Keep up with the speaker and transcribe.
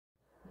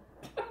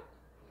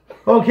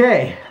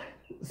Okay,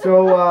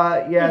 so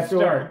Good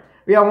start.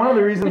 one of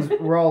the reasons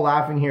we're all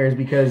laughing here is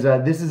because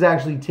this is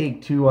actually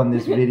take 2 on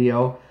this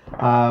video.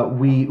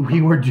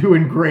 We were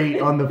doing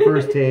great on the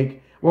first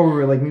take. Well, we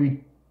were like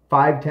maybe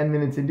 5-10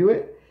 minutes into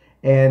it,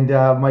 and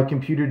my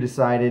computer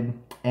decided,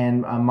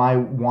 and my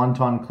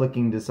wonton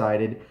clicking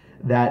decided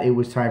that it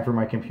was time for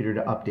my computer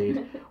to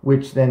update,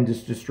 which then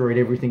just destroyed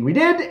everything we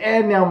did,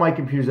 and now my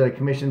computer's out of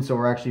commission, so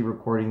we're actually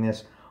recording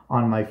this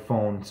on my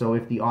phone. So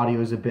if the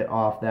audio is a bit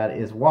off, that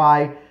is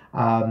why.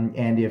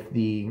 And if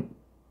the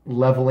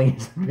leveling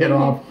is a bit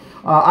off,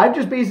 I've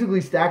just basically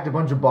stacked a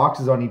bunch of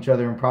boxes on each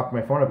other and propped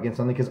my phone up against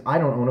something because I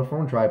don't own a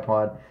phone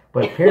tripod.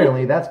 But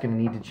apparently that's going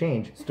to need to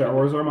change. Star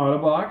Wars Armada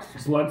box,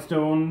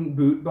 Bloodstone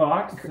boot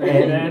box, and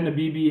then a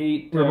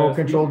BB-8 remote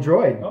control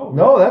droid. Oh,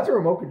 no, that's a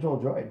remote control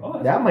droid.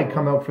 Oh, that might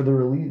come out for the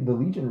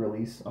Legion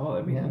release. Oh,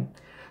 that'd be neat.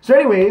 So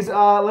anyways,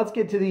 let's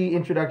get to the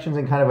introductions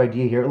and kind of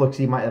idea here. Look,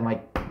 see, my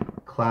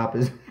clap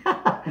is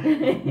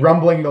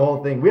rumbling the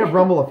whole thing. We have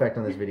rumble effect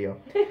on this video.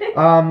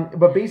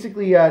 But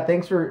basically,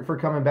 thanks for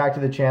coming back to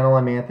the channel.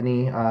 I'm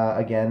Anthony,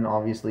 again,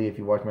 obviously, if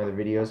you watch my other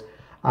videos.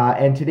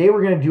 And today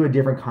we're going to do a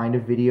different kind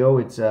of video.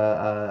 It's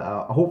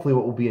hopefully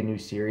what will be a new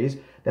series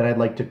that I'd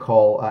like to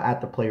call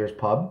At the Player's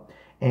Pub.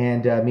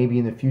 And maybe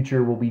in the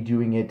future we'll be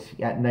doing it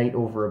at night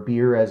over a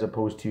beer as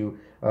opposed to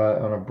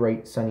on a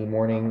bright sunny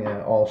morning,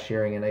 all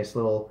sharing a nice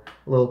little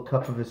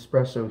cup of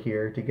espresso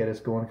here to get us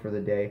going for the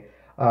day.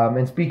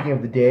 And speaking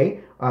of the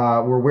day,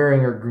 we're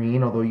wearing our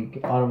green, although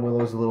Autumn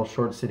Willow's a little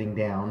short sitting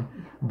down.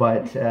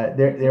 But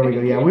there we go.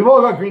 Yeah, we've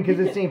all got green because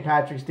it's St.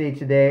 Patrick's Day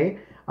today.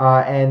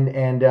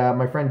 And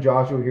my friend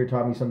Joshua here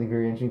taught me something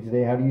very interesting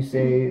today. How do you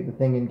say the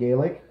thing in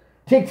Gaelic?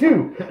 Take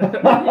 2!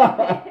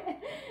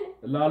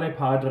 Lale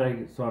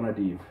Padre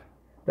Sonadiv.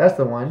 That's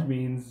the one. Which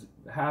means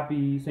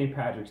happy St.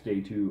 Patrick's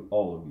Day to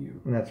all of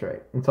you. That's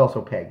right. It's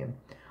also pagan.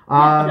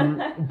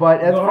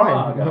 But that's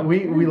fine.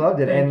 We loved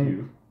it. Thank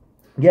you.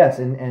 Yes,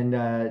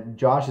 and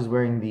Josh is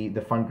wearing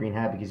the fun green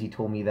hat because he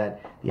told me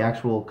that the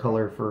actual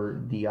color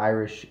for the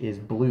Irish is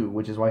blue,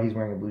 which is why he's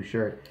wearing a blue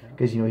shirt,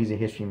 because he's a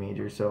history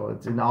major, so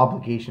it's an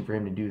obligation for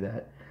him to do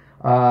that.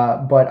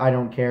 But I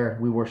don't care.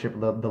 We worship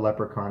the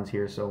leprechauns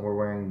here, so we're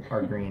wearing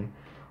our green.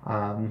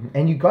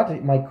 And you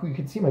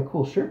could see my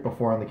cool shirt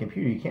before on the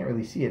computer. You can't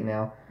really see it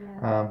now,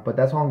 but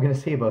that's all I'm going to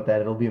say about that.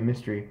 It'll be a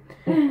mystery.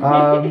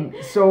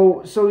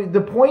 So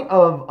the point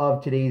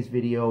of today's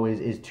video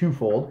is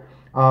twofold.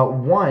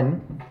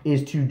 One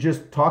is to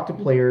just talk to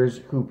players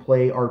who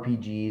play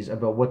RPGs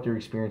about what their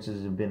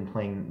experiences have been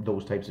playing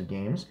those types of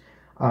games.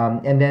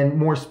 And then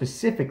more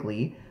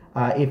specifically,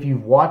 if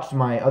you've watched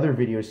my other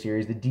video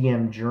series, the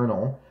DM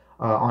Journal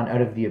on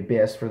Out of the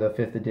Abyss for the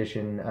 5th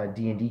edition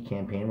D&D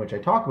campaign, which I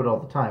talk about all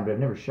the time, but I've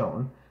never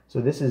shown. So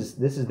this is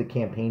the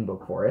campaign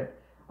book for it.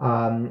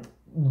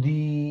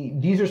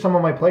 These are some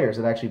of my players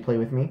that actually play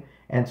with me.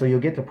 And so you'll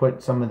get to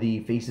put some of the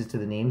faces to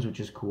the names, which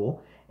is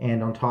cool.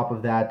 And on top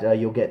of that,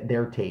 you'll get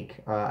their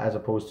take, as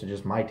opposed to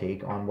just my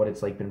take on what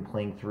it's like been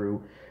playing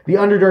through the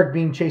Underdark,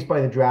 being chased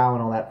by the drow,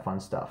 and all that fun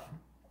stuff.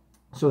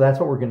 So that's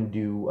what we're going to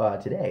do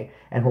today,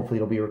 and hopefully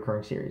it'll be a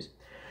recurring series.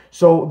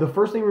 So the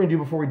first thing we're going to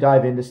do before we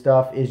dive into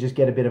stuff is just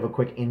get a bit of a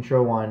quick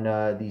intro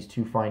on these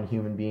two fine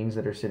human beings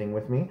that are sitting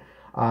with me.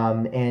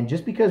 And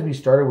just because we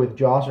started with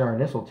Josh in our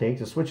initial take,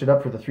 to switch it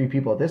up for the 3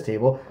 people at this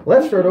table,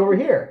 let's start over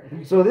here.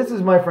 So this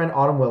is my friend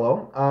Autumn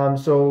Willow.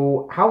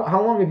 So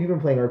how long have you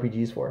been playing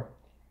RPGs for?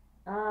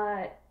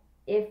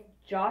 If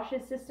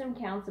Josh's system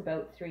counts,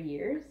 about 3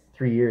 years.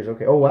 3 years,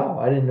 okay. Oh, wow.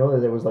 I didn't know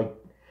that it was like...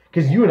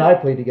 Because you and I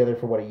played together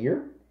for, what, a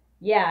year?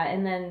 Yeah,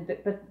 and then...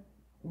 But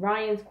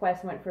Ryan's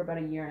quest went for about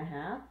 1.5 years.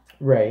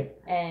 Right.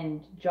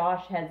 And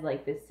Josh has,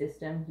 like, this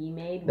system he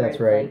made. That's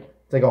right.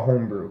 It's like a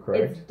homebrew,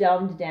 correct? It's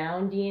dumbed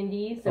down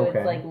D&D, so okay.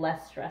 It's, like,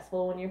 less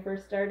stressful when you're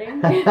first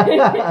starting.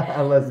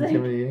 Less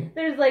intimidating. Like,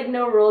 there's, like,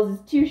 no rules.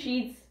 It's 2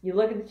 sheets. You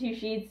look at the 2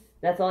 sheets.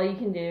 That's all you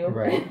can do.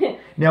 Right.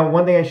 Now,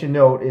 one thing I should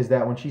note is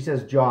that when she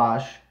says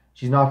Josh...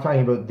 She's not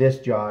talking about this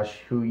Josh,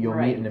 who you'll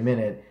meet in a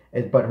minute,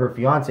 but her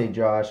fiance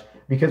Josh,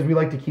 because we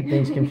like to keep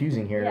things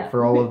confusing here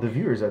for all of the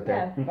viewers out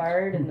there. Yeah,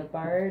 Bard and the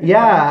Bard.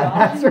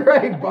 Yeah, that's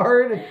right.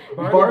 Bard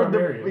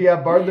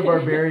the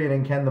Barbarian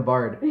and Ken the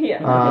Bard.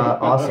 Yeah.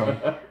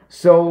 Awesome.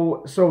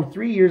 So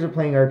 3 years of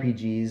playing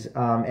RPGs,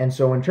 and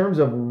so in terms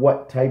of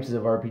what types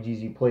of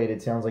RPGs you played,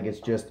 it sounds like it's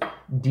just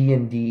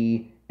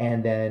D&D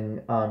and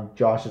then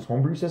Josh's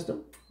homebrew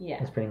system. Yeah.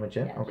 That's pretty much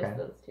it. Yeah, okay. Just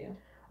those 2.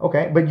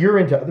 Okay, but you're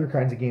into other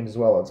kinds of games as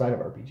well outside of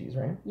RPGs,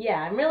 right?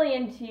 Yeah, I'm really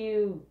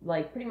into,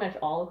 like, pretty much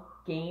all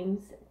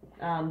games.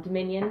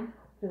 Dominion,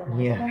 for the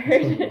most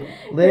part.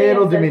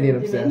 Little Dominion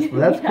obsessed, but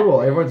that's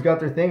cool. Everyone's got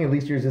their thing. At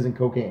least yours isn't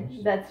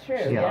cocaine. That's true.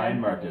 Yeah. Buying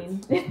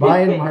markets.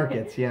 Buying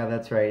markets, yeah,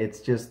 that's right.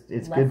 It's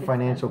good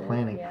financial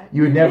planning. Yeah.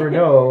 You would never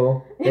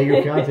know that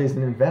your fiance's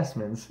in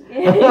investments.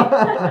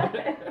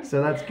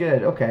 So that's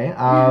good. Okay.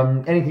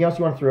 Anything else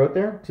you want to throw out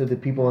there to the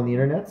people on the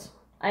internets?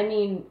 I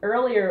mean,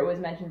 earlier it was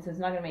mentioned, so it's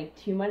not going to make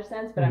too much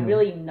sense, but I'm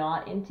really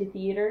not into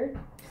theater.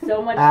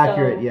 So much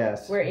accurate, so,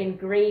 yes. Where in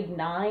grade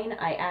 9,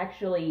 I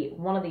actually,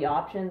 one of the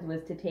options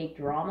was to take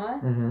drama,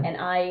 and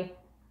I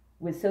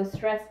was so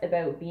stressed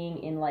about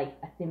being in like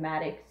a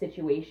thematic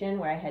situation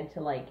where I had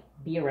to like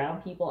be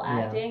around people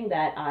acting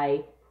that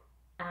I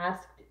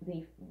asked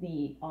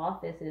the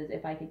offices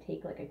if I could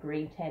take like a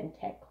grade 10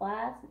 tech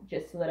class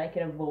just so that I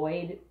could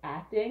avoid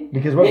acting.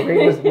 Because what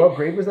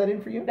grade was that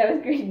in for you? That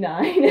was grade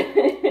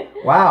 9.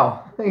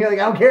 Wow. You're like,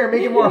 I don't care,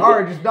 make it more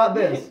hard, just not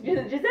this. just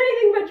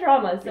anything but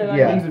trauma. So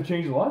Things have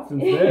changed a lot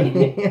since then.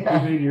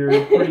 Yeah. You made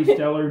your pretty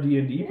stellar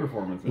D&D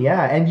performances.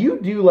 Yeah, and you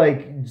do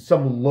like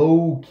some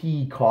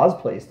low-key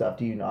cosplay stuff,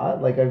 do you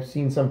not? Like I've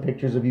seen some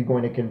pictures of you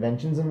going to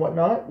conventions and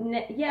whatnot.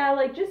 Yeah,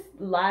 like just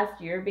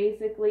last year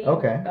basically.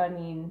 Okay. I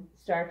mean,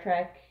 Star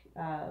Trek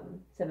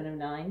 7 of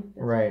 9.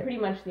 That's right. pretty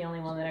much the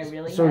only one that I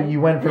really So had.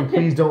 you went from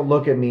please don't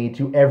look at me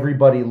to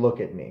everybody look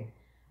at me.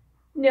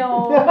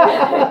 No.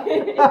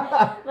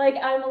 Like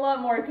I'm a lot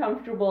more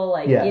comfortable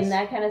like in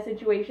that kind of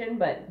situation,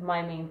 but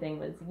my main thing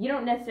was you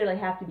don't necessarily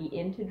have to be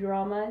into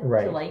drama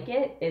to like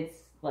it.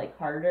 It's like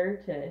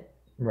harder to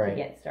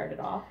get started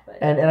off. But.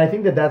 And I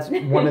think that's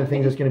one of the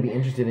things that's going to be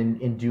interested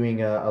in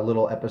doing a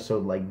little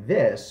episode like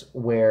this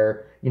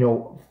where, you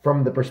know,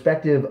 from the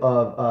perspective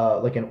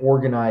of like an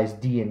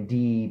organized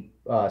D&D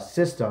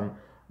system,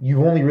 you've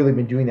only really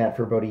been doing that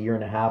for about a year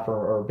and a half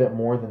or a bit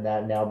more than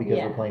that now because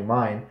we're playing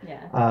mine.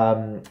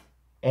 Yeah.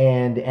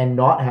 And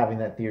not having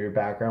that theater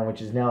background,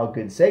 which is now a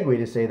good segue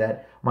to say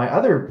that my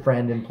other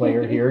friend and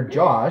player here,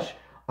 Josh,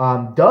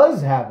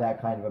 does have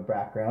that kind of a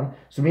background.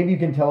 So maybe you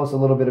can tell us a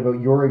little bit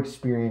about your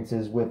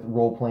experiences with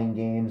role-playing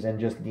games and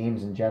just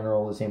games in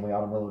general, the same way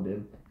Autumn Willow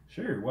did.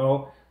 Sure.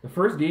 Well, the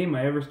first game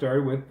I ever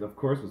started with, of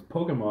course, was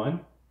Pokemon.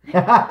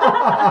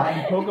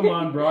 And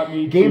Pokemon brought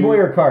me Game Boy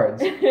or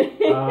cards?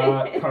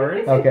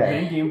 Cards. Okay.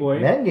 Then Game Boy.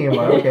 Then Game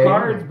Boy, okay.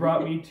 Cards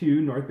brought me to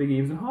North Bay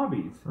Games and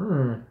Hobbies.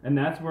 And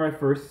that's where I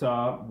first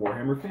saw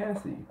Warhammer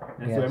Fantasy.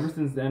 And so ever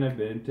since then I've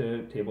been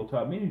to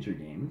tabletop miniature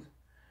games.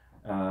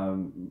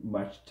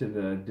 Much to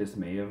the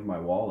dismay of my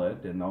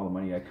wallet and all the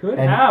money I could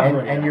have.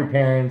 And your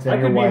parents and I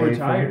your could wife. be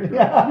retired.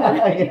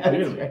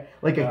 Really.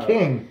 Like a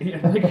king. Yeah,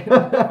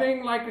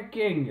 living like a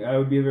king. I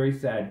would be a very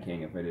sad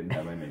king if I didn't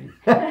have my minis.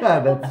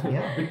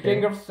 The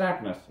king of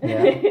sadness.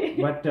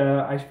 Yeah. But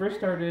I first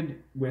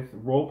started with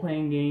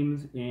role-playing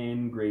games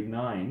in grade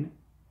 9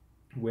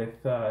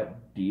 with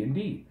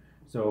D&D.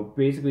 So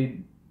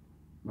basically,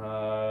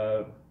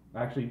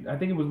 actually, I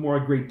think it was more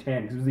grade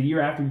 10 because it was the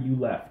year after you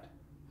left.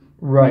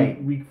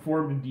 Right. We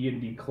formed a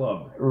D&D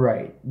club.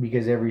 Right,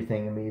 because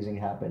everything amazing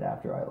happened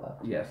after I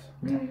left. Yes.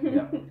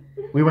 Yeah.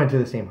 We went to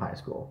the same high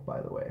school,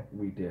 by the way.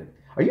 We did.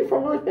 Are you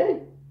from North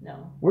Bay?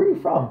 No. Where are you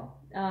from?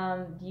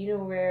 Do you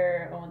know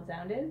where Owen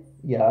Sound is?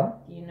 Yeah.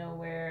 Do you know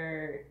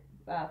where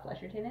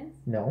Flesherton is?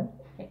 No.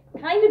 Okay.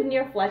 Kind of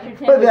near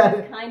Flesherton,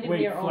 which is kind of Wait,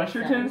 near Owen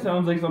Flesherton Sound.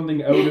 sounds like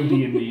something out of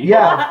D&D.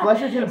 Yeah,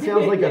 Flesherton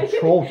sounds like a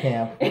troll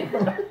camp.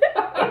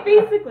 It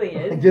basically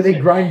is. Do they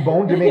grind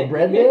bone to make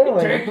bread there?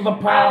 Like... Take the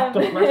path to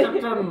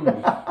Flesherton.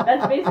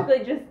 That's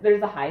basically just,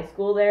 there's a high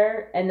school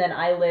there, and then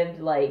I lived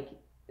like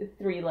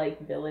 3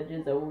 like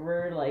villages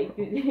over, like.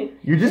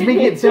 You're just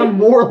making it sound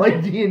more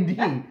like D&D.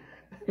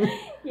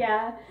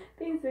 Yeah,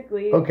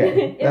 basically.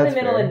 Okay, in the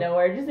middle fair. of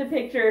nowhere, just a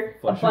picture,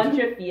 a Flesherton? bunch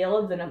of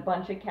fields and a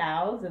bunch of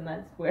cows, and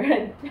that's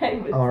where I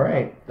was. All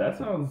right. That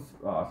sounds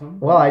awesome.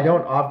 Well, I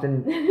don't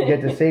often get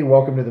to say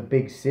welcome to the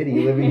big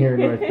city living here in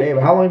North Bay,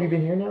 but how long have you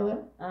been here now then?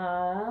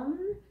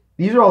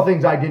 These are all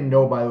things I didn't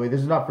know, by the way.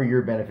 This is not for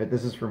your benefit.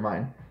 This is for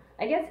mine.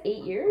 I guess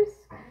 8 years.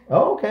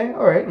 Oh, okay.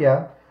 All right.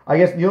 Yeah. I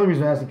guess the only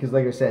reason I asked is because,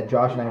 like I said,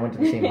 Josh and I went to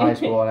the same high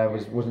school, and I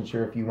wasn't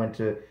sure if you went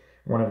to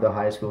one of the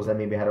high schools that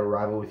maybe had a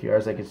rival with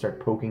yours. I could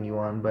start poking you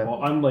on, but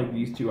Well, unlike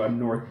these two, I'm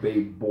North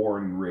Bay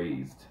born and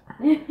raised.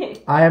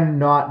 I am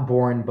not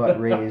born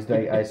but raised,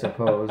 I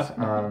suppose.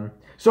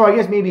 So I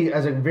guess maybe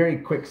as a very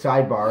quick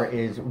sidebar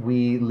is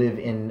we live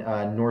in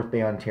North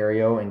Bay,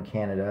 Ontario in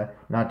Canada,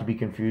 not to be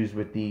confused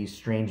with the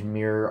strange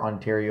mirror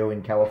Ontario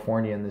in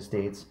California in the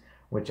States,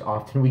 which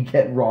often we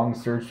get wrong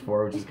searched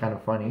for, which is kind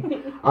of funny.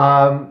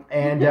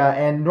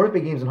 And North Bay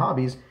Games and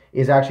Hobbies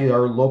is actually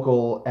our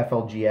local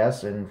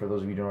FLGS, and for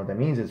those of you who don't know what that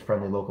means, it's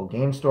Friendly Local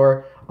Game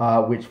Store,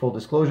 which, full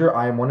disclosure,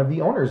 I am one of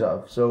the owners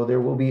of. So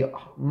there will be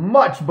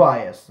much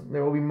bias.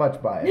 There will be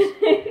much bias.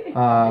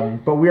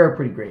 But we are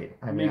pretty great.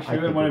 I mean, Make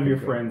sure that one of your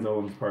friends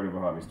owns part of a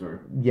hobby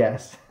store.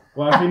 Yes.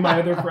 Well, actually, my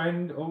other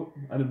friend,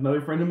 another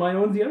friend of mine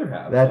owns the other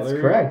half. That's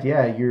so correct.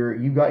 Yeah,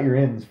 you got your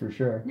ins for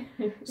sure.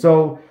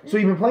 So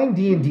you've been playing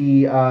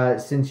D&D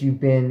since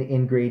you've been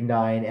in grade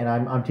 9, and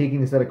I'm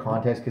taking this out of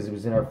context because it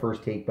was in our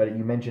first take. But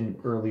you mentioned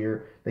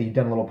earlier that you've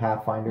done a little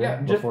Pathfinder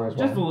before as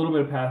well. Just a little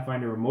bit of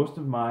Pathfinder. Most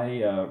of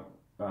my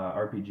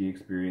RPG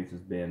experience has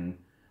been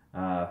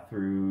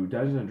through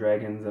Dungeons and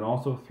Dragons, and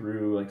also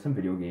through like some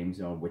video games,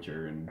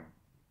 Witcher and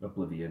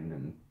Oblivion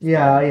and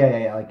yeah.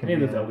 Like any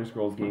of those Elder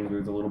Scrolls games where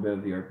there's a little bit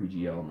of the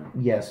RPG element.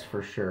 Yes,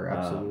 for sure,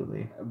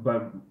 absolutely.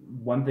 But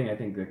one thing I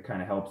think that kind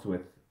of helps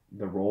with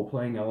the role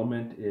playing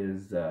element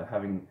is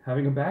having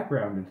a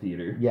background in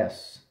theater.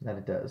 Yes, that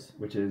it does.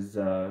 Which is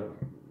a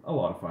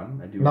lot of fun.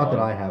 I do. Not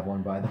that I have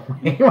one, by the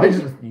way.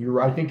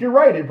 I think you're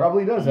right. It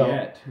probably does help.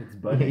 Yet it's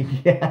buddy.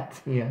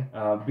 Yet,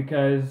 yeah.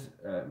 Because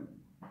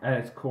at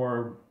its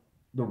core,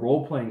 the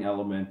role-playing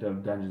element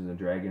of Dungeons and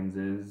Dragons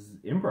is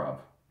improv.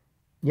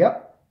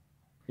 Yep.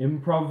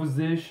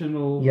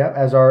 Improvisational. Yep.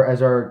 As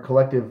our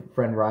collective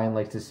friend Ryan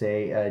likes to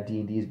say,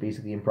 D&D is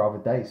basically improv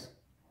with dice.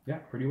 Yeah,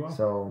 pretty well.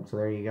 So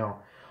there you go.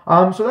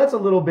 So that's a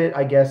little bit,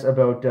 I guess,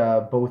 about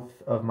both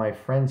of my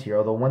friends here.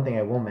 Although one thing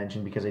I will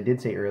mention, because I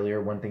did say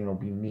earlier, one thing that'll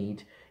be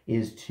neat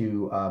is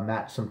to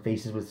match some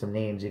faces with some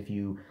names. If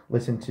you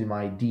listen to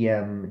my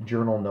DM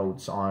journal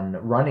notes on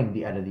running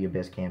the Out of the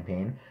Abyss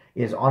campaign,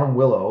 is Autumn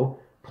Willow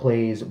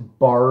plays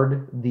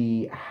Bard,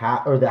 the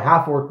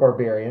half-orc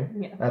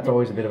barbarian. Yeah. That's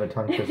always a bit of a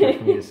tongue twister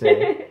for me to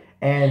say.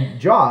 And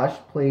Josh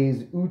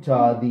plays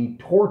Uta, the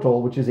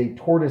Tortle, which is a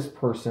tortoise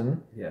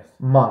person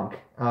monk.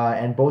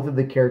 And both of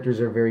the characters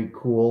are very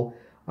cool.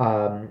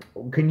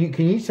 Can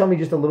you tell me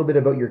just a little bit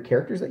about your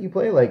characters that you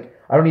play? Like,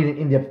 I don't need an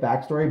in-depth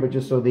backstory, but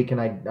just so they can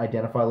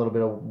identify a little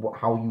bit of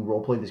how you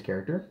roleplay this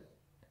character.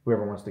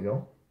 Whoever wants to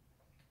go.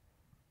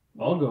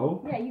 I'll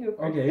go. Yeah, you go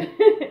first.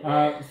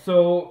 Okay.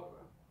 So,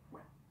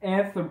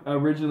 Anth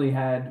originally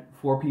had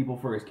 4 people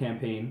for his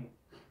campaign.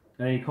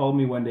 And he called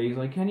me one day. He's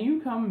like, "Can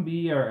you come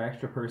be our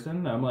extra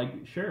person?" I'm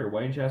like, "Sure.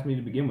 Why didn't you ask me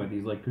to begin with?"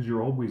 He's like, "Because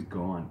you're always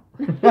gone."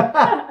 I'm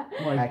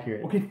like,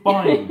 accurate. Okay,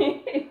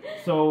 fine.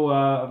 So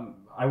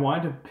I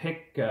wanted to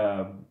pick.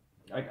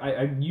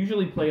 I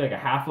usually play like a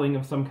halfling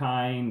of some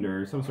kind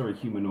or some sort of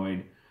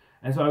humanoid,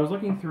 and so I was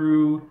looking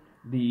through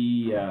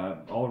the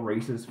all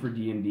races for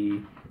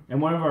D&D,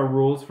 and one of our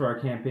rules for our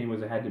campaign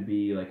was it had to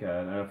be like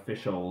an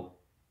official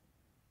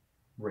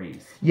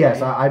race.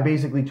 Yes, right? I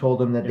basically told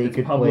them that If they it's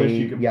could published, play,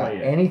 you can play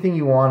it. anything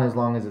you want as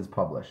long as it's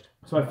published.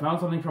 So I found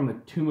something from the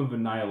Tomb of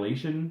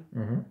Annihilation,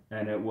 Mm-hmm.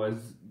 and it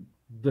was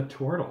the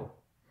turtle.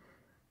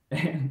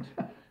 And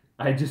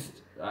I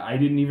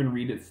didn't even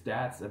read its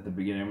stats at the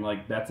beginning. I'm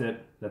like, that's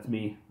it. That's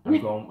me.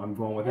 I'm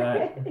going with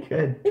that.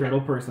 Good.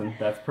 Turtle person.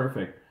 That's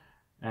perfect.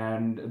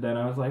 And then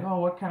I was like, oh,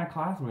 what kind of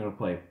class am I going to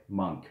play?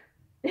 Monk.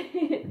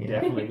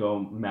 Definitely go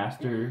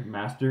Master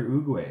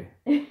Oogway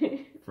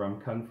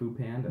from Kung Fu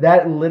Panda.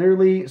 That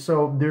literally,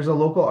 so there's a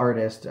local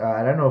artist.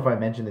 I don't know if I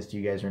mentioned this to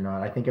you guys or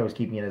not. I think I was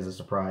keeping it as a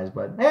surprise,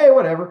 but hey,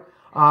 whatever.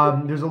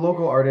 There's a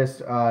local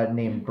artist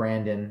named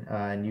Brandon,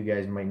 and you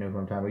guys might know who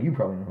I'm talking about. You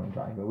probably know who I'm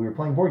talking about. We were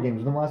playing board games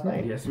with him last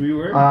night. Yes, we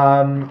were.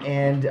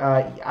 And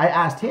I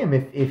asked him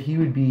if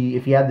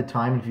he had the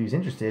time, if he was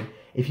interested,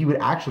 if he would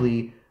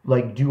actually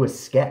like do a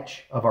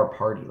sketch of our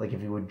party, like if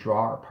he would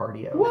draw our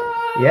party out.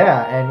 What?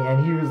 Yeah,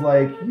 and he was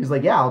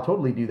like, yeah, I'll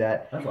totally do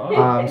that. That's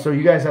awesome. So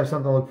you guys have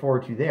something to look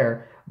forward to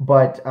there.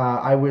 But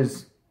I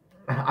was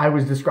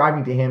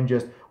describing to him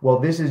just, well,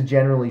 this is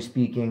generally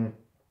speaking,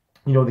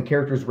 you know, the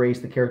character's race,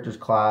 the character's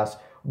class,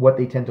 what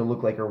they tend to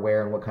look like or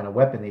wear, and what kind of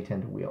weapon they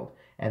tend to wield.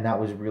 And that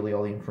was really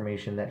all the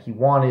information that he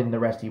wanted, and the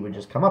rest he would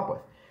just come up with.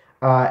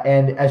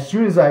 And as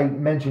soon as I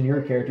mentioned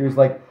your character, he's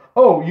like,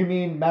 oh, you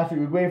mean Master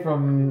Oogway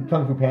from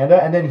Kung Fu Panda?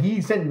 And then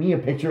he sent me a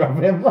picture of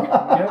him.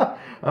 Yep.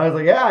 I was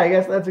like, yeah, I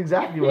guess that's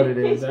exactly what it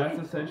is. That's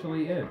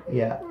essentially it.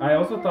 Yeah. I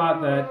also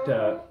thought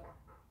that...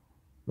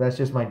 That's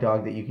just my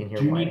dog that you can hear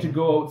do you whining. need to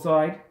go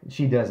outside?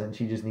 She doesn't.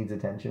 She just needs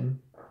attention.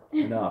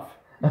 Enough.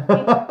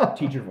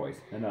 Teacher voice.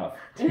 Enough.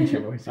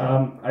 Teacher voice.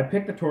 Yeah. I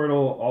picked the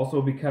turtle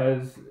also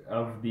because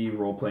of the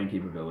role-playing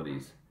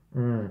capabilities.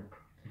 Mm.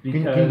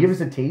 Because Can you give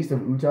us a taste of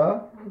Uta?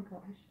 Oh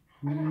gosh.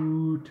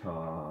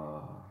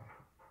 Uta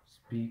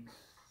speaks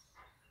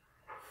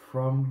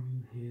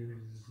from his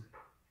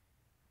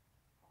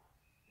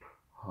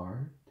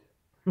heart.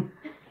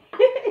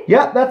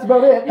 Yeah, that's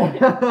about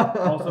it.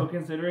 Also,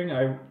 considering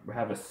I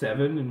have a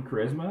 7 in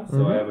charisma,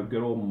 so I have a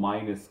good old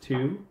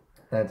 -2.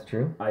 That's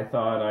true. I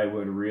thought I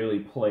would really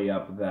play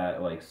up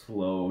that like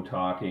slow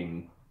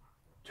talking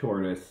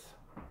tortoise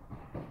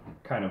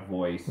kind of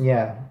voice.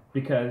 Yeah.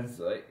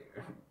 Because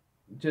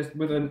just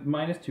with a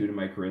 -2 to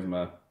my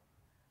charisma,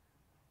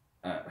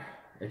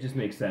 it just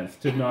makes sense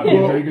to not be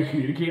a very good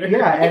communicator.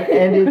 Yeah,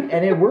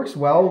 and it works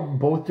well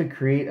both to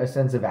create a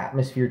sense of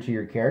atmosphere to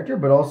your character,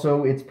 but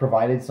also it's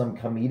provided some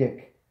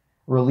comedic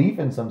relief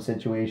in some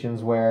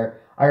situations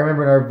where I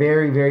remember in our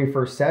very, very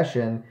first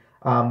session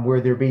where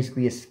they're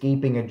basically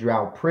escaping a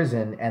drow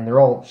prison and they're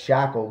all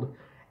shackled.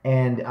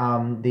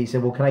 And they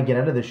said, well, can I get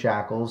out of the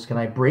shackles? Can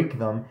I break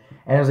them?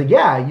 And I was like,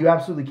 yeah, you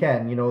absolutely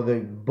can. You know, the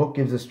book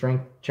gives a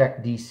strength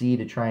check DC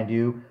to try and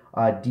do.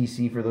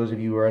 DC, for those of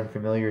you who are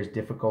unfamiliar, is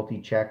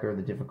difficulty check or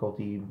the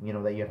difficulty, you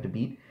know, that you have to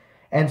beat.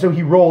 And so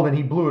he rolled and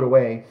he blew it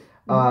away.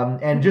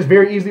 And just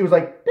very easily was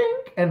like,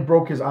 dink, and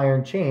broke his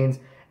iron chains.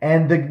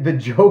 And the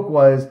joke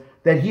was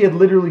that he had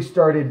literally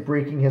started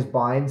breaking his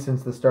binds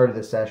since the start of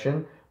the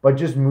session, but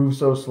just moved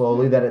so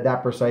slowly that at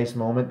that precise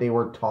moment they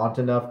were taunt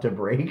enough to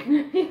break.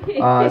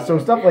 So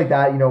stuff like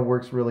that, you know,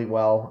 works really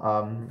well.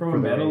 From a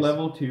meta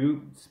level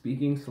too,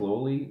 speaking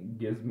slowly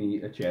gives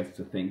me a chance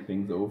to think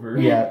things over.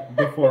 Yeah,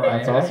 before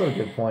that's also a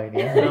good point.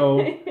 Yeah.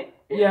 So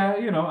yeah,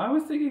 you know, I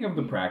was thinking of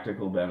the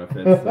practical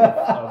benefits of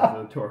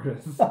the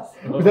tortoise. So.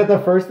 Was that the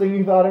first thing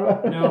you thought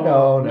about?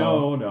 No.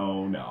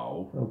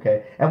 No.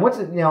 Okay. And what's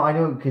it? You know, I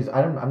know because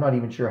I'm not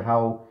even sure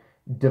how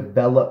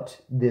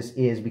developed this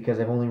is, because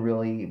I've only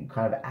really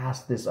kind of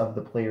asked this of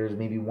the players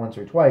maybe once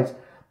or twice.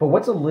 But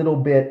what's a little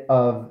bit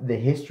of the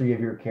history of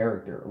your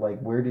character? Like,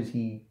 where does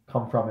he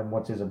come from, and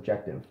what's his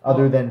objective,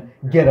 other than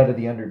get out of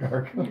the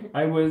Underdark?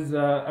 I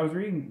was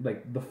reading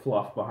like the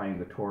fluff behind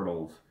the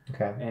Turtles.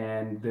 Okay.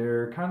 And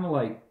they're kind of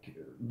like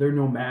they're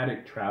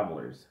nomadic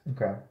travelers.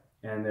 Okay.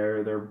 And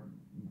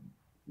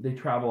they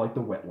travel like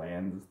the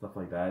wetlands and stuff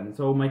like that. And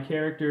so my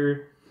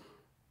character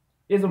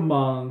is a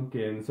monk,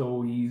 and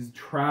so he's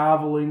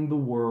traveling the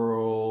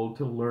world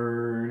to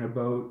learn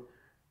about,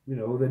 you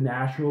know, the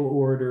natural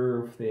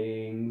order of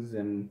things,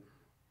 and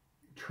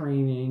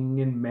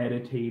training and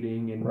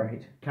meditating,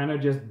 and kind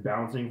of just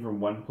bouncing from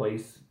one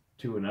place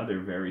to another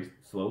very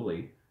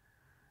slowly.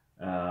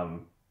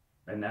 And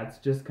that's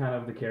just kind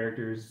of the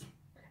character's,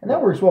 and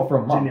that works well for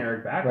a monk,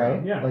 generic background,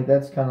 right? Yeah. Like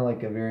that's kind of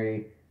like a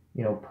very,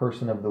 you know,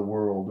 person of the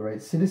world,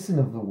 right? Citizen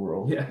of the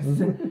world. Yes.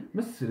 I'm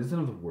a citizen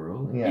of the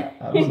world. Yeah.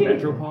 I'm a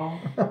metropole.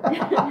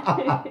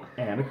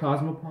 And a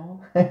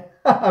cosmopole.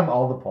 I'm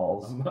all the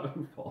Pauls.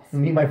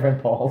 Me, my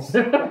friend Pauls. So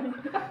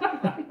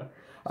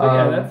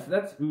yeah,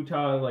 that's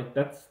Utah. Like,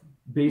 that's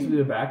basically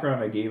the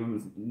background I gave him.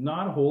 It's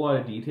not a whole lot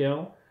of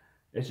detail.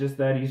 It's just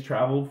that he's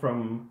traveled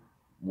from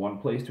one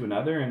place to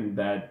another, and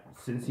that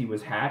since he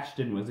was hatched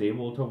and was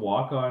able to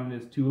walk on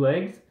his two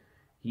legs,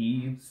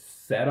 he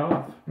set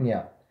off.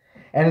 Yeah.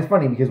 And it's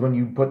funny because when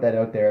you put that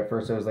out there at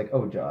first, I was like,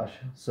 "Oh, Josh,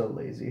 so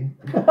lazy."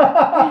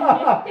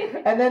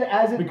 And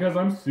then because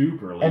I'm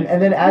super lazy.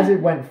 And then as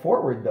it went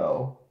forward,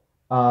 though,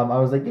 I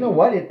was like, you know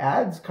what? It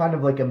adds kind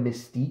of like a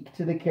mystique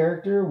to the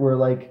character, where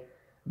like,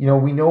 you know,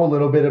 we know a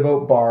little bit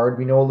about Bard,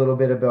 we know a little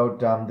bit about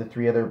the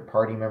three other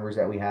party members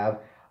that we have,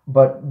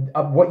 but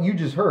what you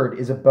just heard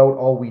is about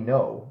all we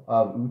know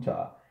of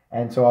Utah,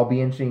 and so I'll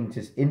be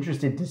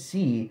interested to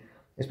see.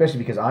 Especially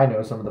because I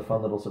know some of the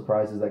fun little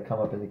surprises that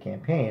come up in the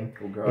campaign,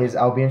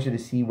 I'll be interested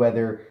to see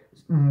whether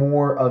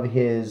more of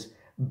his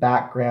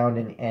background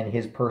and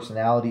his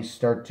personality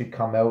start to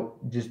come out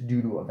just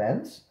due to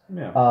events,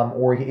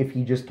 or if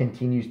he just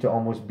continues to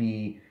almost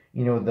be,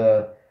 you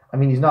know,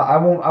 he's not. I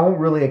won't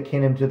really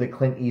akin him to the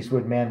Clint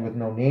Eastwood man with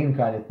no name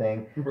kind of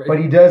thing, but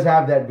he does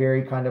have that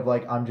very kind of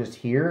like, I'm just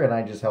here and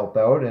I just help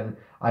out and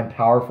I'm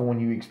powerful when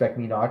you expect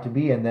me not to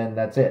be, and then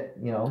that's it,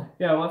 you know?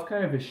 Yeah, well, that's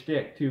kind of his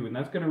shtick, too, and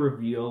that's going to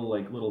reveal,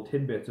 like, little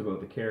tidbits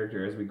about the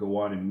character as we go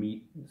on and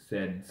meet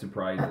said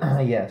surprises.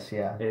 Yes,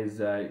 yeah.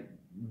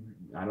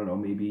 I don't know,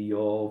 maybe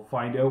you'll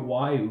find out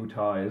why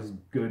Utah is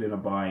good in a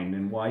bind,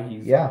 and why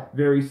he's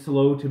very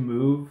slow to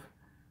move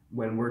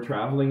when we're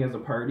traveling as a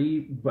party,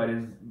 but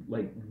is,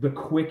 like, the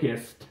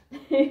quickest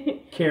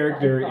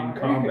character in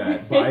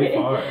combat, by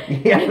far.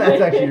 Yeah,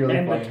 that's actually really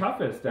and funny. The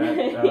toughest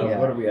at,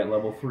 what are we at,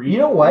 level 3? You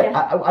know what?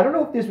 Yeah. I don't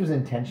know if this was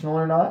intentional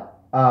or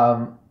not,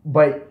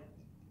 but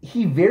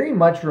he very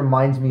much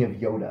reminds me of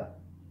Yoda.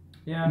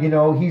 Yeah. You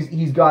know,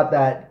 he's got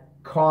that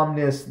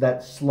calmness,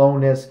 that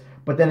slowness,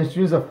 but then as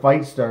soon as a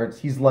fight starts,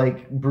 he's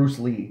like Bruce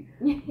Lee.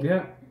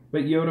 Yeah.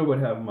 But Yoda would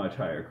have much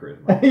higher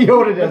charisma.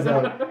 Yoda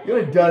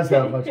does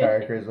have much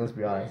higher charisma, let's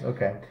be honest.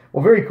 Okay.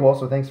 Well, very cool.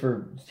 So thanks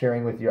for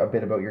sharing with you a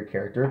bit about your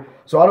character.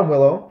 So Autumn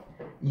Willow,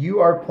 you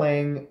are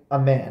playing a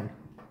man.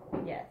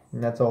 Yes.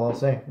 And that's all I'll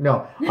say.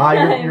 No.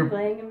 You're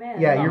playing a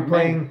man. Yeah, you're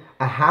playing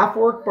a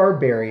half-orc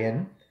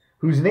barbarian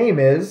whose name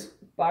is...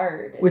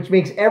 Bard. Which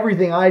makes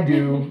everything I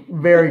do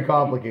very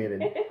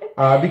complicated.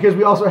 Because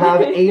we also have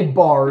a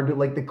bard,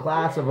 like the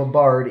class of a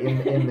bard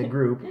in the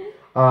group.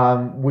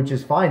 Which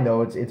is fine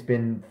though. It's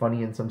been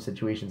funny in some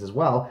situations as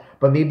well.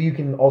 But maybe you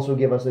can also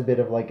give us a bit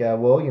of like a,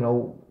 well, you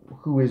know,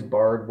 who is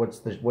Bard?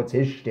 What's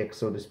his shtick,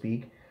 so to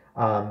speak?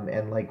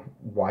 And like,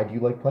 why do you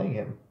like playing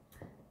him?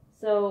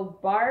 So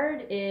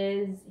Bard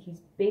he's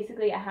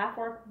basically a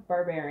half-orc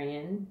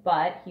barbarian,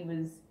 but he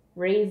was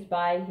raised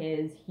by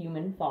his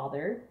human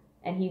father,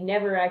 and he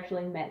never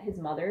actually met his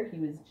mother. He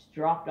was just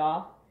dropped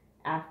off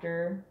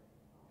after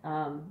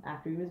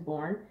he was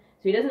born.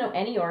 So he doesn't know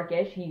any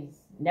Orcish.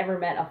 He's never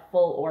met a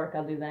full orc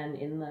other than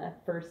in the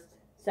first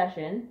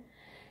session.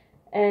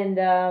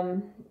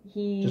 And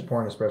he... Just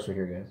pouring espresso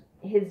here, guys.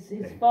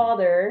 His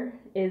father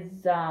is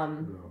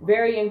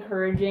very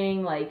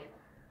encouraging. Like,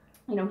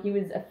 you know, he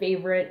was a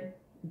favorite.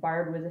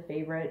 Bard was a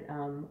favorite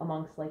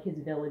amongst, like, his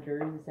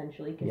villagers,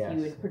 essentially, because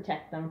he would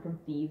protect them from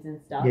thieves and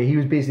stuff. Yeah, he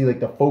was basically, like,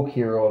 the folk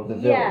hero of the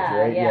village,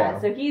 right? Yeah.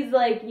 So he's,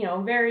 like, you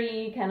know,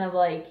 very kind of,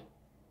 like,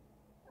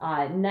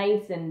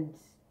 nice and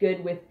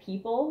good with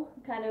people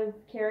kind of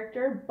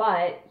character,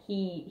 but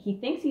he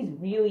thinks he's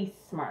really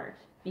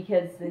smart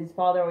because his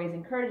father always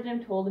encouraged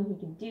him, told him he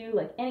could do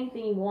like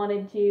anything he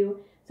wanted to.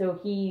 So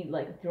he,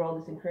 like, through all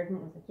this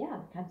encouragement, was like, yeah,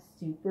 like, I'm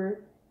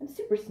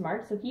super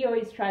smart. So he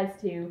always tries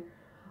to do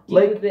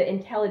like, the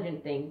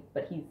intelligent thing,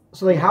 but he's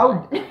so like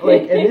how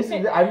like, and this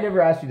is, I've never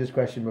asked you this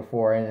question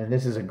before, and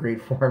this is a great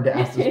forum to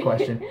ask this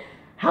question.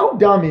 How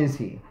dumb is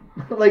he?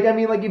 Like, I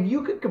mean, like, if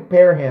you could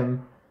compare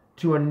him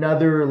to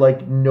another,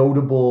 like,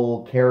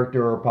 notable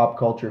character or pop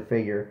culture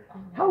figure,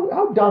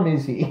 how dumb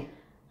is he?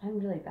 I'm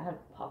really bad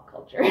at pop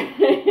culture.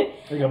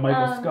 Like a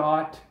Michael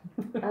Scott.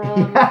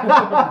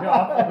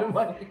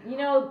 You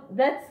know,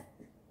 that's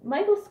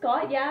Michael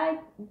Scott, yeah,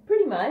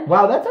 pretty much.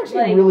 Wow, that's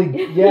actually Like,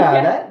 really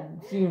yeah. that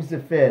seems to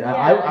fit. Yeah.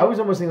 I was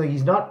almost thinking like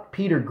he's not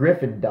Peter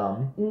Griffin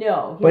dumb,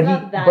 No, he's but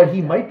not that. but he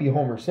dumb. might be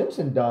Homer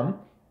Simpson dumb.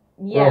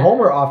 Yeah. Well,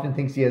 Homer often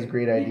thinks he has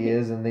great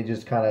ideas, and they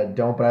just kind of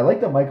don't. But I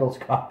like the Michael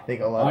Scott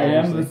thing a lot. I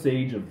am honestly. the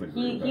sage of the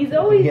group. He's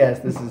always.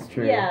 Yes, this is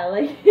true. Yeah,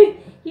 like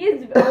he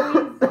is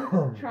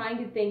always trying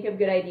to think of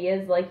good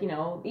ideas. Like, you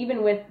know,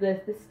 even with the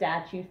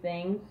statue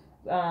thing,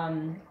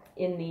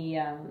 in the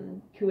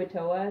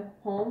Kuatoa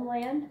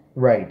homeland,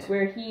 Right.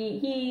 where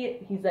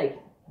he's like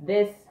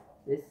this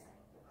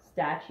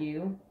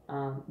statue,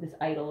 this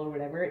idol or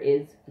whatever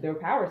is their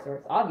power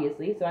source,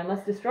 obviously. So I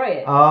must destroy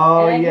it.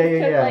 Oh, and I yeah,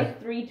 just took yeah.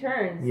 like 3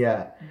 turns.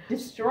 Yeah.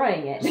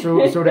 Destroying it.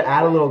 So to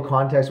add a little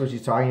context, what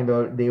she's talking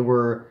about, they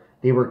were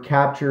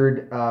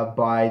captured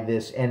by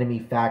this enemy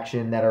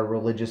faction that are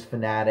religious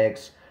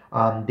fanatics.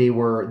 They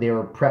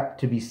were prepped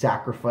to be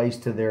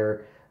sacrificed to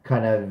their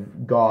kind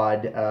of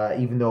god,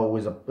 even though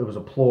it was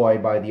a ploy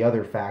by the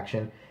other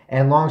faction.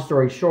 And long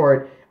story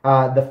short,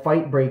 the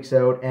fight breaks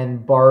out,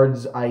 and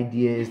Bard's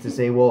idea is to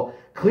say, well,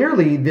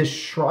 clearly this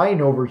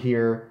shrine over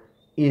here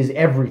is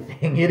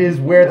everything. It is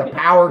where the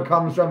power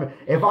comes from.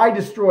 If I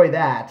destroy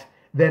that,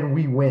 then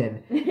we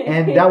win.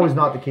 And that was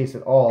not the case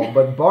at all.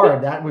 But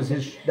Bard, that was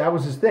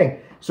his thing.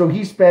 So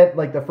he spent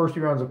like the first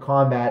 3 rounds of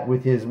combat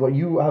with his, what,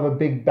 you have a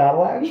big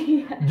battle axe?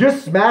 Yeah.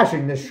 Just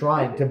smashing this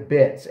shrine to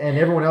bits. And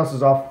everyone else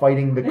is off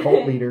fighting the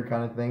cult leader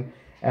kind of thing.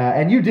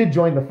 And you did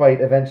join the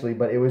fight eventually,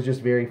 but it was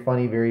just very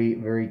funny, very,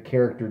 very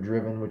character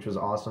driven, which was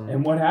awesome.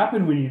 And what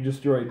happened when you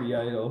destroyed the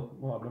idol,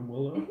 Autumn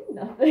Willow?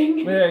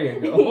 Nothing. There you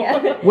go.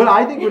 Yeah. What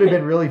I think would have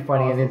been really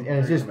funny, Awesome. and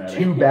it's Very just dramatic.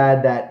 too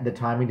bad that the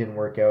timing didn't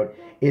work out,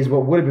 is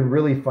what would have been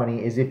really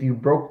funny is if you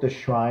broke the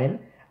shrine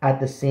at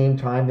the same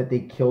time that they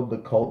killed the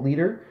cult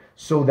leader,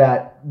 so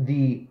that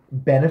the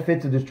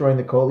benefits of destroying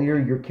the cult leader,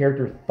 your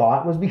character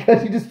thought was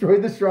because you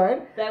destroyed the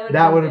shrine.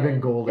 That would have been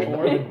golden.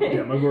 Or the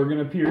Demogorgon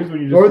appears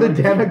when you just. Or the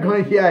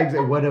Demogorgon, yeah,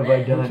 exactly. What have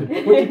I done?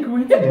 What's a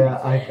coincidence? Yeah,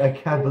 I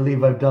can't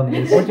believe I've done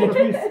this. What's a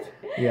twist?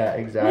 Yeah,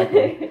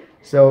 exactly.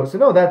 So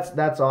no,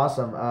 that's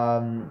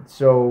awesome.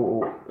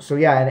 So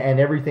yeah, and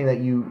everything that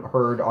you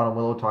heard Autumn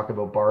Willow talk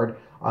about Bard,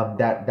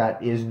 that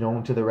is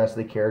known to the rest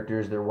of the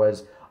characters. There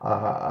was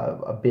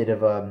a bit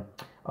of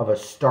a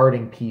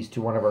starting piece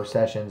to one of our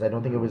sessions. I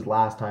don't think it was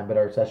last time, but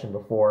our session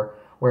before,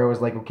 where it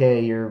was like,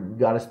 okay, you've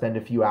got to spend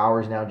a few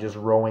hours now just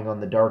rowing on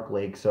the Dark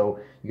Lake, so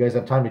you guys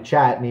have time to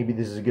chat. Maybe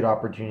this is a good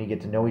opportunity to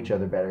get to know each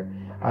other better.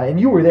 And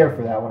you were there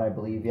for that one, I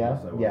believe, yeah?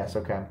 Yes, I was. Yes,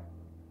 okay.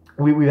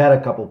 We've had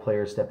a couple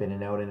players step in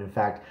and out, and in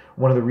fact,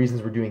 one of the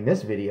reasons we're doing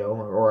this video,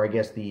 or I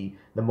guess the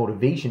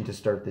motivation to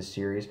start this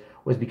series,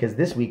 was because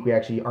this week we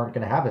actually aren't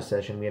going to have a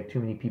session. We have too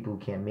many people who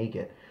can't make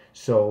it.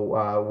 So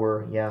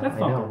That's I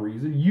not know. the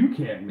reason. You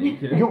can't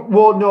make it.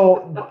 Well,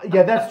 no,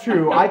 yeah, that's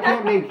true. I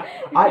can't make.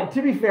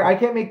 To be fair, I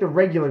can't make the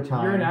regular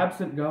time. You're an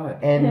absent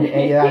god. And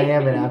yeah, I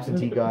am an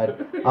absentee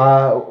god.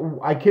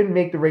 I couldn't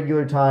make the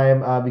regular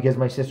time because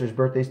my sister's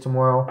birthday's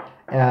tomorrow,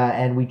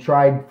 and we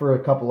tried for a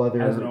couple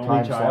other As an only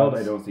time child,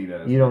 slots. I don't see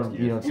that as You an don't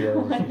excuse. see that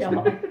as an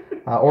Oh my excuse.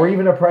 Or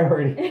even a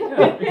priority.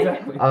 Yeah,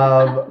 exactly.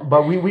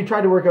 But we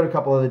tried to work out a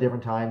couple other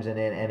different times, and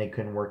it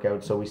couldn't work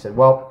out. So we said,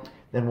 well,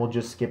 then we'll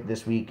just skip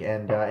this week,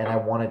 and I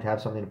wanted to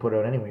have something to put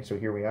out anyway, so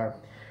here we are.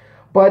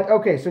 But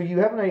okay, so you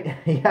have an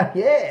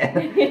idea,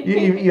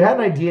 you had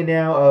an idea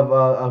now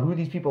of who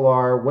these people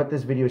are, what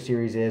this video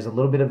series is, a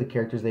little bit of the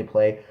characters they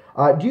play.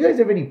 Do you guys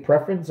have any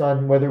preference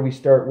on whether we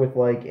start with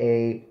like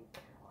a,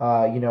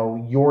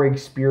 your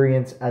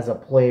experience as a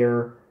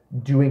player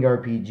doing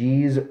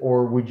RPGs,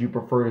 or would you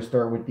prefer to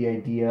start with the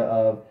idea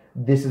of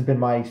this has been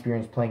my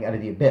experience playing Out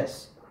of the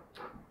Abyss?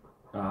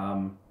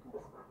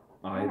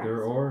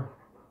 Either or.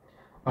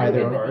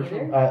 Either.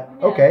 Either.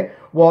 Okay.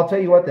 Well, I'll tell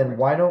you what then.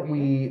 Why don't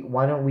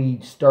we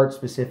start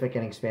specific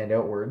and expand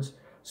outwards?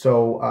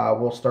 So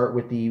we'll start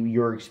with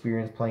your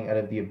experience playing Out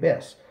of the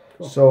Abyss.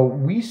 Cool. So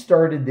we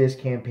started this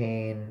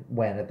campaign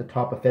when, at the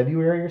top of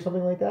February or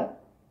something like that.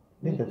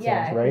 I think that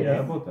sounds right. Yeah,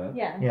 about that.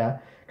 Yeah. Yeah,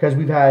 because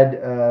we've had.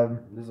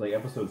 This is like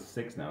episode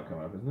 6 now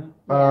coming up, isn't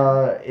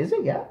it? Is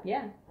it? Yeah.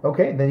 Yeah.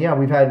 Okay, then yeah,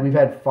 we've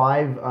had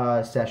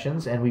 5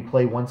 sessions, and we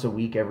play once a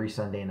week every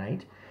Sunday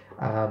night.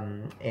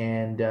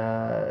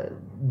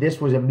 This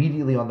was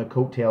immediately on the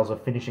coattails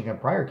of finishing a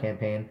prior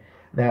campaign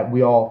that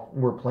we all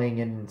were playing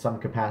in some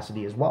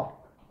capacity as well.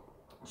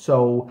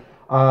 So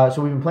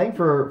we've been playing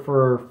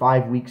for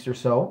 5 weeks or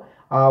so.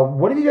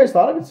 What have you guys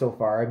thought of it so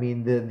far? I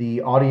mean,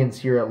 the audience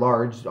here at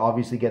large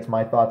obviously gets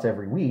my thoughts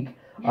every week.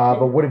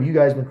 But what have you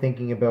guys been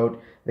thinking about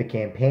the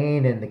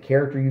campaign and the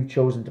character you've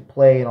chosen to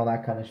play and all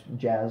that kind of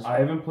jazz? I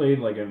haven't played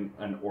like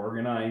an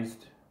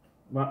organized.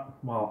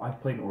 Well,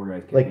 I've played an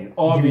organized Like, campaign,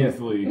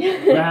 obviously.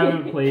 But I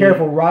haven't played.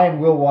 Careful, Ryan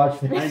will watch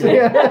this. I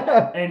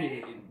know.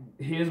 And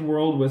his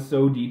world was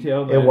so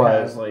detailed that It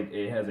was.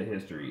 it has a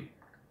history.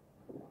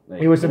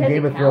 Like, it was some It has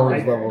Game a of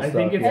Thrones calendar. level I stuff.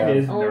 think it's yeah.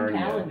 his Own Narnia.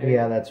 calendar.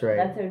 Yeah, that's right.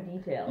 That's so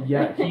detailed.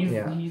 Yeah, he's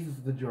Yeah.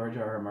 the George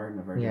R. R. Martin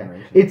of our Yeah.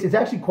 generation. It's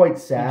actually quite He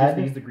just sad.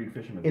 needs the Greek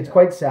fisherman. It's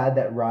quite sad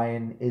that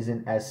Ryan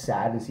isn't as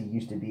sad as he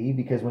used to be,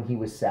 because when he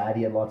was sad,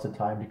 he had lots of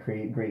time to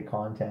create great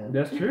content.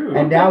 That's true.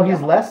 And now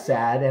he's less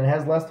sad and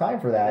has less time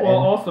for that. Well,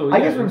 And also, I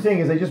yeah, guess what I'm saying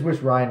is I just wish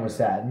Ryan was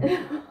sad.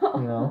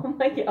 Oh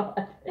my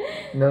god.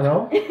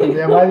 No?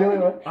 Am I the only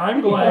one?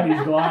 I'm glad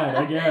he's glad,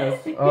 I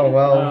guess. Oh,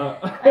 well.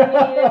 I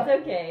mean, it's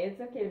okay.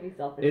 It's okay to be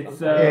selfish. It's,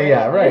 sometimes.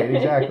 yeah, right,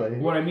 exactly.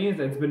 What I mean is,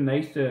 it's been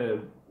nice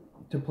to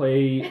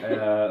play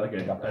like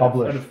a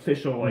published- an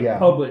official yeah.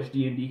 published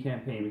D&D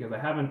campaign, because I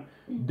haven't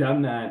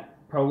done that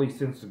probably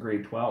since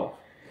grade 12,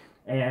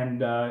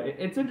 and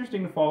it's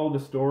interesting to follow the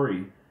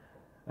story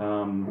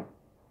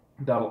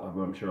that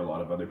I'm sure a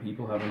lot of other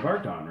people have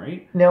embarked on,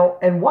 right? Now,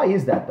 and why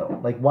is that though?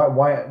 Like,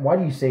 why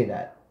do you say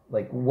that?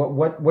 Like,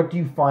 what do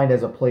you find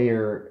as a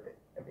player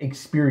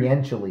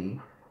experientially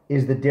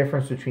is the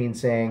difference between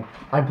saying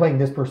I'm playing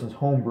this person's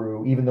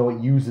homebrew, even though it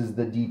uses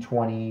the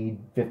D20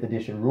 5th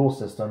edition rule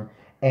system,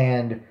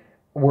 and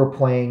we're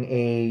playing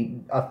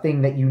a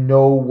thing that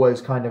was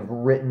kind of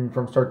written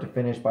from start to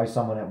finish by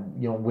someone at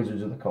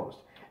Wizards of the Coast.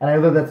 And I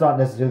know that that's not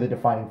necessarily the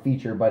defining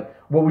feature, but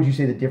what would you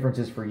say the difference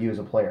is for you as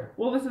a player?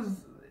 Well,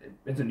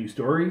 it's a new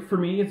story for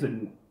me.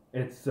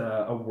 It's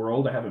a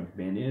world I haven't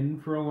been in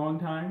for a long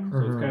time, so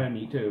it's kind of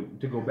neat to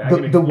go back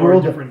and explore the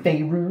world different. of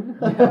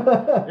Faerun.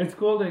 Yeah. It's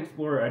cool to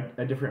explore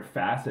a different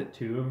facet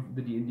too of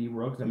the D&D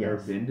world, because I've never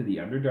been to the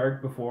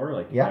Underdark before,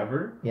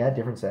 ever. Yeah,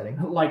 different setting.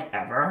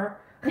 Ever.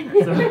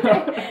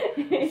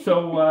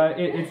 So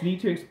it's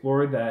neat to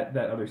explore that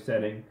other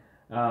setting.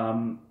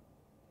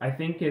 I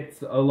think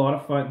it's a lot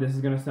of fun. This is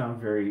going to sound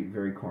very,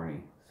 very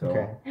corny. So,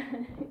 okay.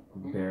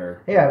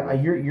 Bear. Yeah,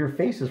 your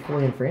face is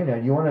fully in frame now.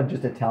 Do you want to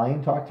just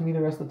Italian talk to me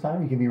the rest of the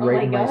time? You can be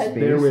right in my God. space.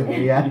 Bear with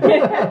me. Yeah.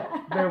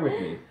 Bear with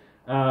me.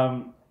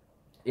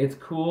 It's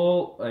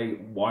cool,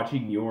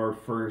 watching your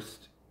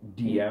first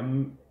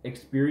DM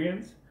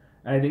experience.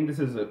 And I think this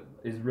is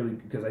really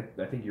because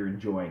I think you're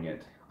enjoying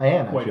it. I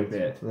am quite actually. a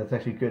bit. So that's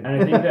actually good. And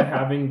I think that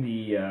having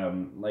the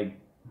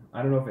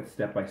I don't know if it's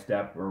step by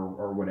step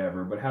or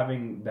whatever, but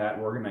having that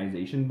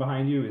organization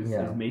behind you is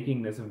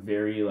making this a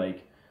very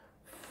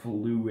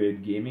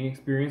fluid gaming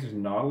experience. There's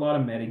not a lot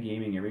of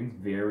metagaming. Everything's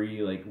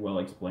very well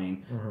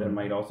explained. Mm-hmm. That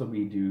might also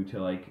be due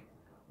to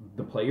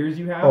the players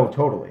you have. Oh,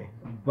 totally.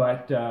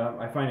 But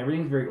I find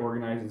everything's very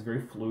organized. It's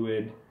very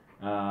fluid,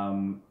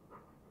 and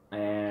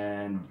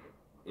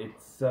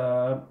it's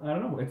I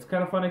don't know. It's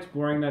kind of fun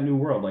exploring that new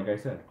world, like I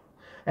said.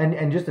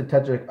 And just to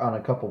touch on a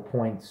couple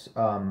points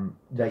I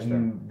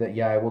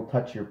will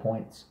touch your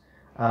points,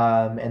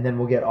 and then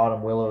we'll get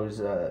Autumn Willow's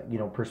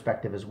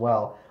perspective as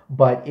well.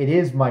 But it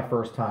is my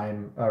first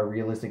time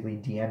realistically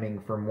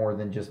DMing for more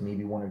than just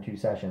maybe 1 or 2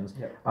 sessions,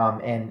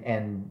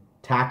 and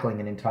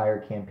tackling an entire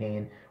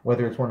campaign,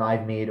 whether it's one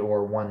I've made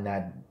or one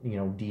that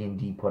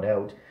D&D put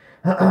out.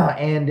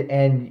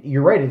 And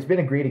you're right, it's been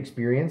a great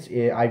experience.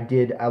 I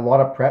did a lot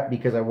of prep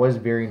because I was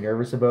very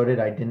nervous about it.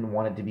 I didn't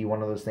want it to be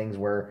one of those things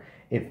where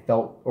it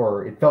felt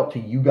to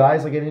you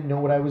guys like I didn't know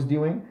what I was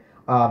doing.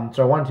 So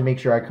I wanted to make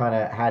sure I kind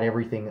of had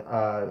everything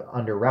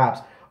under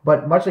wraps.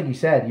 But much like you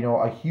said,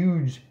 a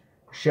huge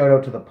shout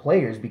out to the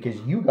players, because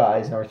you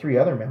guys and our 3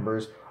 other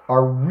members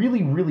are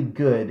really, really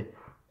good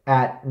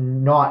at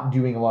not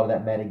doing a lot of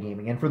that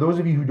metagaming. And for those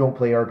of you who don't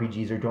play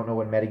RPGs or don't know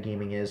what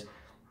metagaming is,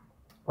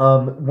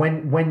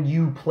 when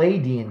you play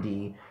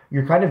D&D,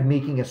 you're kind of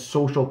making a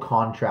social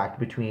contract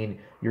between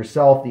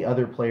yourself, the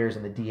other players,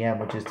 and the DM,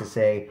 which is to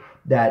say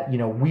that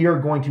we are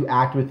going to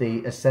act with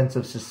a sense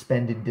of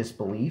suspended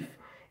disbelief,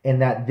 in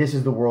that this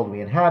is the world we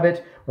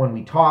inhabit. When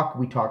we talk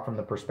from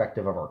the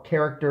perspective of our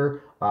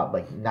character,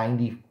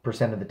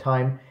 90% of the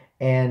time,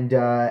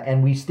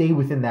 and we stay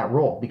within that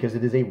role because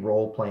it is a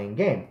role-playing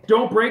game.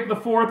 Don't break the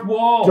 4th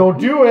wall. Don't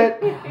do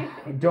it.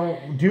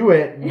 Don't do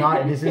it.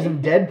 This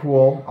isn't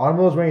Deadpool. Autumn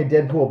Willow's wearing a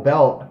Deadpool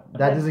belt.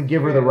 That doesn't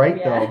give her the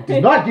right, though.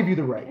 Does not give you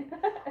the right.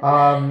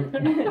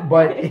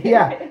 But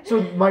yeah,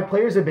 so my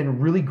players have been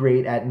really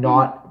great at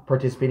not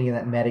participating in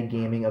that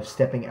metagaming of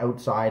stepping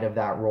outside of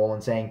that role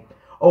and saying,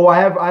 oh, I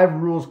have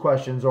rules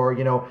questions, or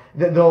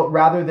they'll,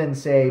 rather than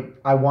say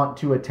I want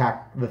to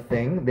attack the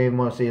thing, they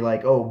mostly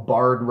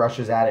Bard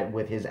rushes at it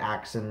with his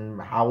axe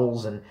and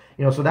howls, and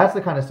so that's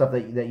the kind of stuff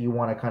that you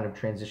want to kind of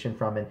transition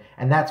from,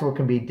 and that's what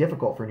can be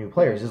difficult for new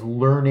players, is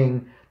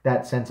learning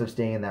that sense of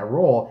staying in that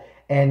role.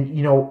 And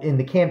in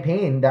the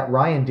campaign that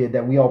Ryan did,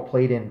 that we all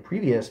played in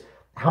previous,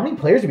 how many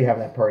players did we have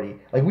in that party?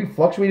 We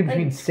fluctuated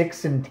between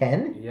 6 and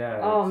 10.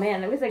 Yeah. Oh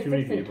man, it was 6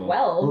 and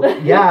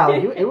 12. Yeah,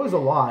 it was a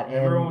lot. And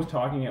everyone was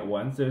talking at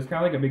once. It was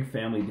kind of like a big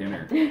family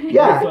dinner.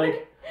 Yeah.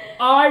 It's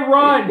I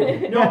run.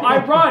 No,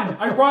 I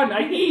run.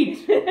 I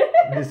eat.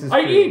 This is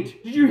I true.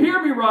 eat. Did you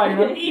hear me, Ryan?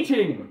 I'm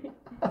eating.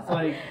 It's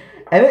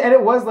And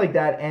it was like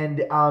that, and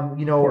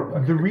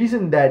the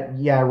reason that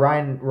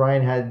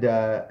Ryan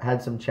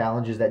had some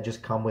challenges that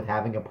just come with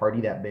having a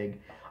party that big,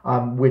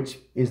 which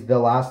is the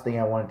last thing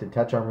I wanted to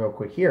touch on real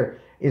quick here,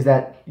 is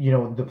that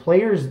the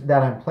players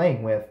that I'm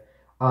playing with,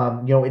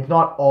 It's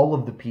not all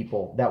of the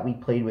people that we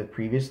played with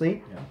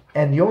previously. Yeah.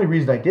 And the only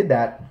reason I did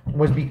that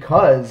was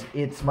because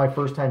it's my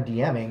first time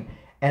DMing,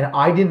 and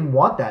I didn't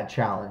want that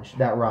challenge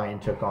that Ryan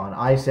took on.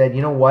 I said,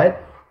 you know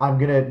what? I'm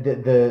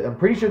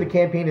pretty sure the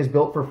campaign is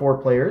built for 4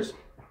 players,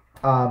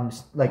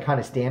 like kind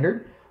of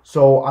standard.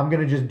 So I'm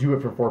gonna just do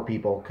it for 4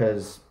 people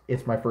because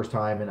it's my first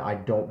time, and I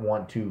don't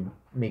want to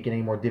make it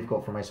any more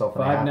difficult for myself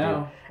than I 5 have now.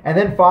 to. And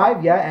then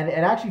 5, yeah,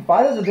 and actually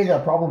 5 doesn't think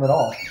that problem at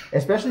all,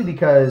 especially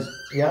because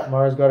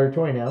Mara's got her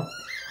toy now.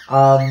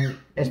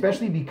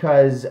 Especially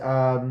because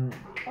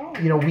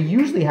we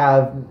usually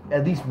have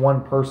at least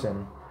one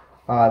person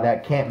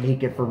that can't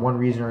make it for one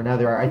reason or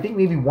another. I think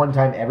maybe one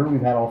time ever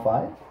we've had all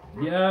 5.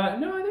 Yeah,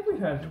 no, I think we've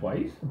had it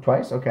twice.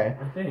 Twice, okay.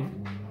 I think.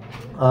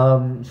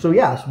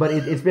 But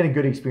it's been a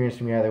good experience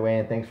for me either way,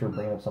 and thanks for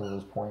bringing up some of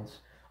those points.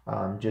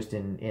 Just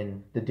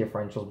in the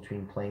differentials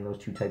between playing those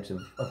 2 types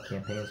of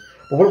campaigns.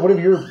 But what have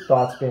your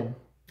thoughts been?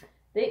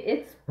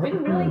 It's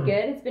been really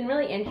good. It's been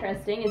really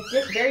interesting. It's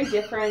just very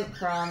different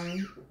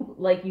from,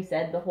 like you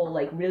said, the whole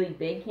like really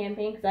big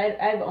campaign, because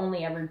I've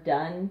only ever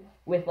done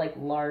with like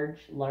large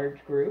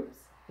groups.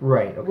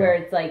 Right. Okay. Where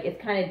it's like it's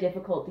kind of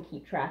difficult to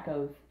keep track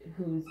of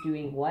who's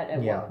doing what at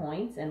what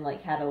points, and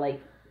like how to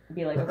like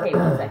be like, okay,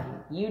 1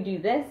 second, you do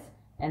this,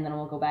 and then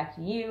we'll go back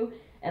to you.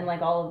 And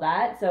like all of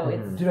that, so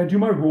it's. Did I do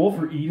my role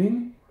for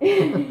eating?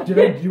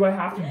 Do I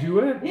have to do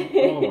it?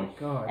 Oh my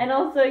god! And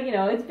also,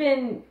 it's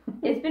been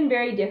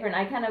very different.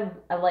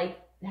 I like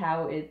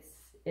how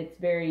it's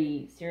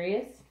very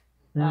serious,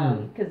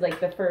 because like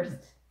the first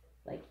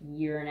like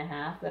year and a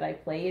half that I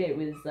played, it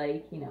was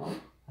like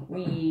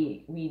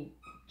we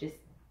just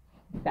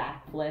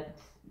backflipped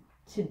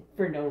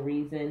for no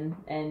reason,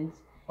 and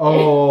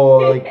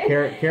like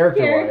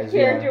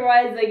character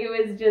wise, like it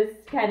was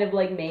just kind of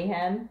like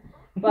mayhem.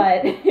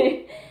 But we'd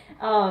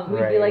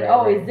be like,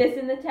 is this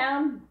in the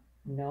town?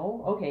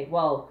 No. Okay,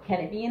 well, can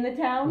it be in the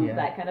town? Yeah.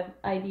 That kind of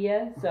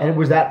idea. So. And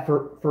was that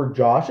for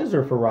Josh's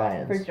or for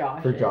Ryan's? For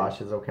Josh's. For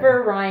Josh's, okay.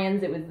 For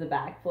Ryan's, it was the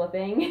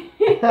backflipping.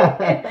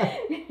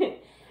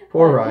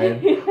 Poor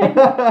Ryan.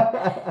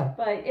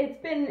 But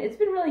it's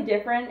been really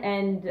different,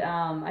 and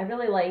I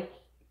really like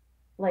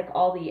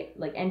all the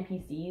like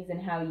NPCs and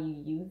how you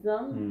use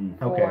them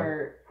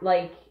for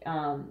like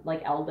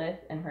Eldith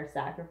and her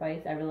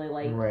sacrifice. I really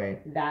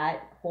like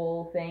that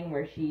whole thing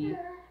where she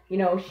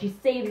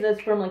saves us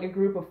from like a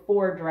group of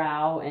 4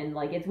 drow, and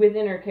like it's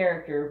within her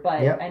character,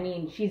 but I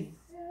mean she's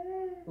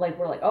like,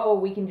 we're like, oh,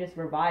 we can just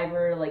revive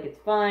her, like it's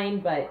fine,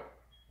 but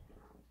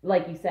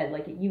like you said,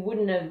 like you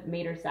wouldn't have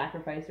made her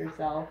sacrifice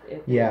herself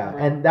if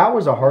and that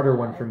was a harder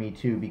one for me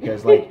too,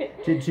 because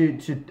like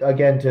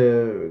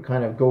to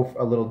kind of go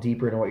a little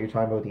deeper into what you're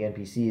talking about with the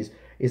NPCs,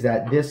 is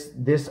that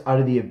this Out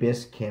of the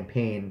Abyss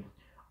campaign,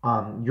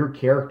 your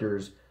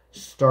characters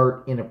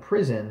start in a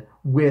prison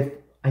with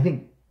I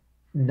think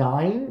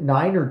 9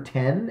 or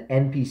 10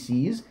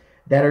 NPCs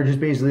that are just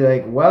basically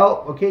like,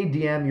 well, okay,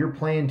 DM, you're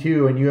playing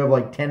too, and you have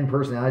like 10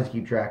 personalities to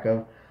keep track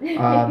of.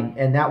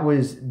 And that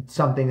was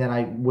something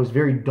that was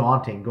very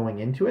daunting going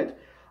into it.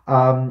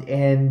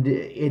 And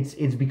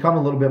it's become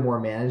a little bit more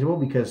manageable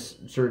because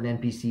certain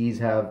NPCs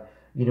have,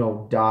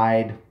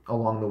 died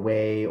along the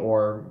way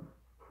or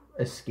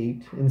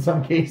escaped in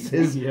some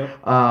cases.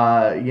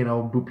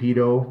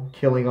 Bupito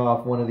killing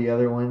off one of the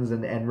other ones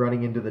and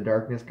running into the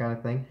darkness kind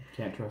of thing.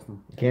 Can't trust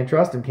them. Can't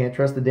trust him. Can't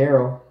trust the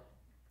Darrow.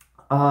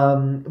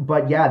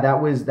 But yeah,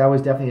 that was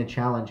definitely a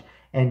challenge.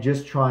 And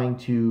just trying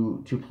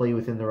to play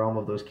within the realm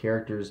of those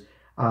characters,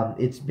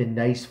 it's been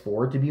nice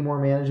for it to be more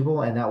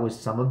manageable, and that was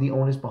some of the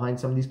onus behind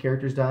some of these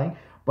characters dying.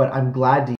 But I'm glad to